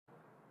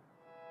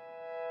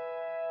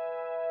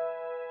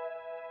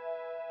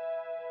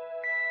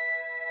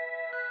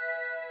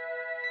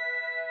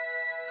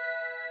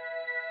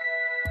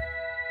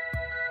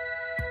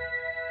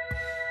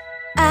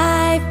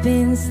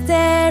been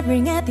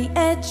staring at the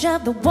edge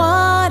of the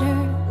water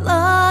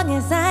long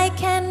as I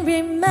can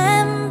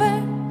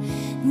remember,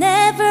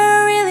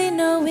 never really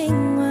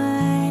knowing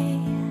why.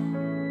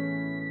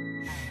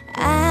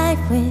 I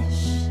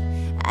wish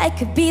I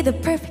could be the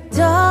perfect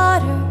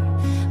daughter,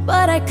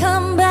 but I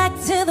come back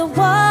to the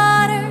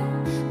water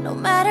no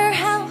matter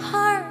how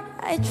hard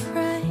I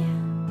try.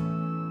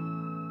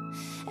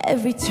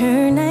 Every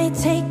turn I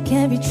take,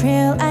 every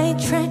trail I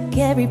track,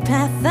 every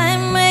path I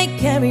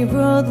make, every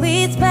road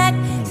leads back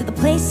to the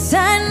place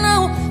I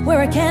know, where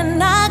I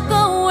cannot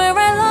go, where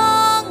I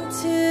long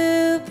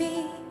to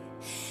be.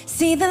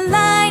 See the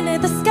line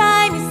of the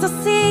sky meets the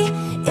sea,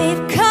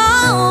 it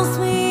calls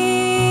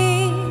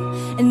me,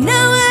 and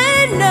no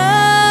one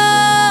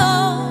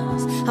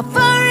knows how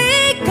far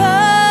it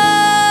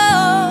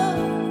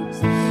goes.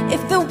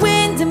 If the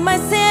wind in my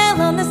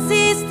sail on the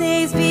sea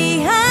stays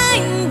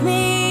behind me,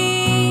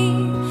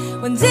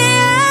 one day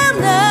I'll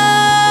know.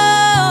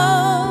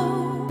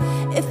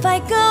 If I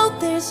go,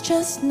 there's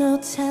just no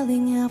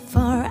telling how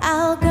far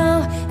I'll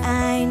go.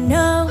 I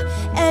know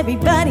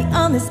everybody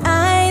on this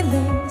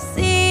island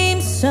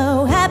seems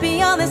so happy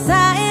on this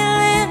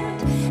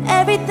island.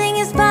 Everything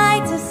is by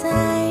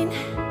design.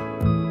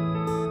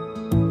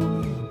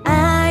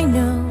 I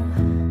know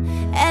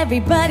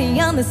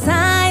everybody on this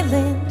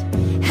island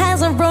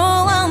has a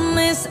role on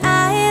this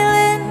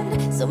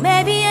island, so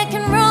maybe I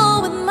can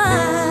roll with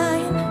mine.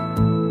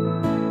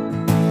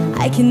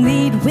 I can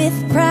lead with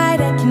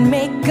pride, I can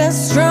make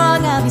us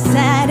strong. I'll be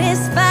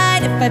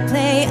satisfied if I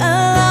play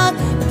along,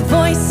 but the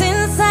voice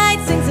inside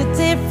sings a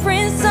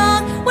different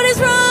song. What is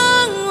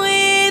wrong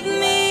with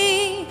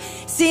me?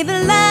 See the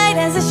light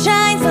as it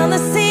shines on the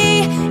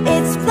sea,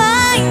 it's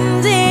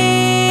blinding,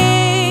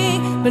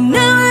 but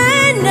no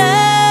one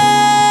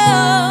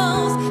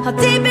knows how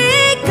deep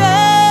it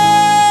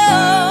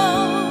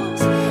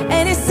goes.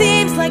 And it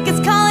seems like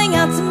it's calling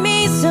out to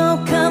me, so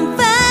come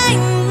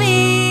find me.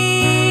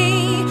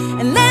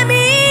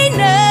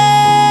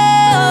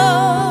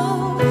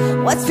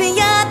 What's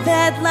beyond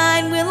that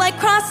line? Will I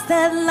cross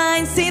that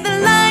line? See the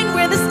line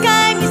where the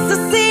sky meets the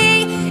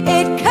sea,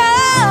 it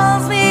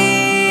calls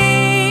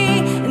me,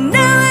 and no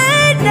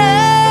one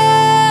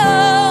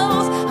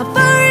knows how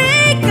far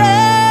it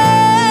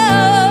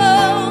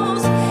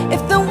goes.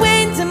 If the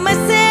wind in my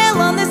sail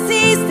on the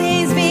sea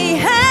stays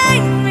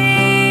behind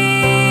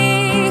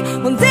me,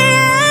 one day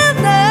I'll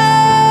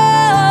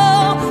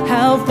know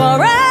how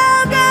far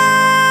I'll go.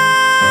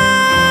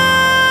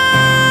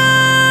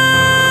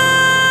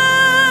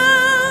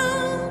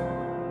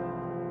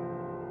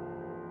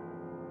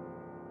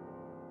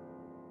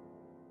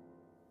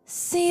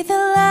 See the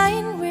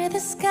line where the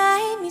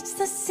sky meets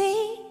the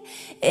sea,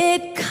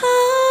 it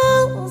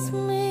calls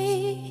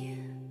me,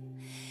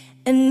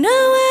 and no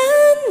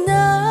one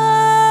knows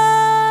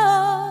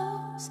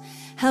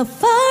how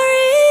far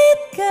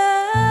it goes.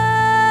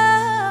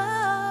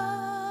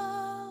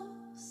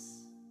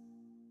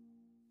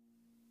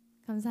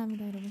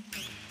 감사합니다, 여러분.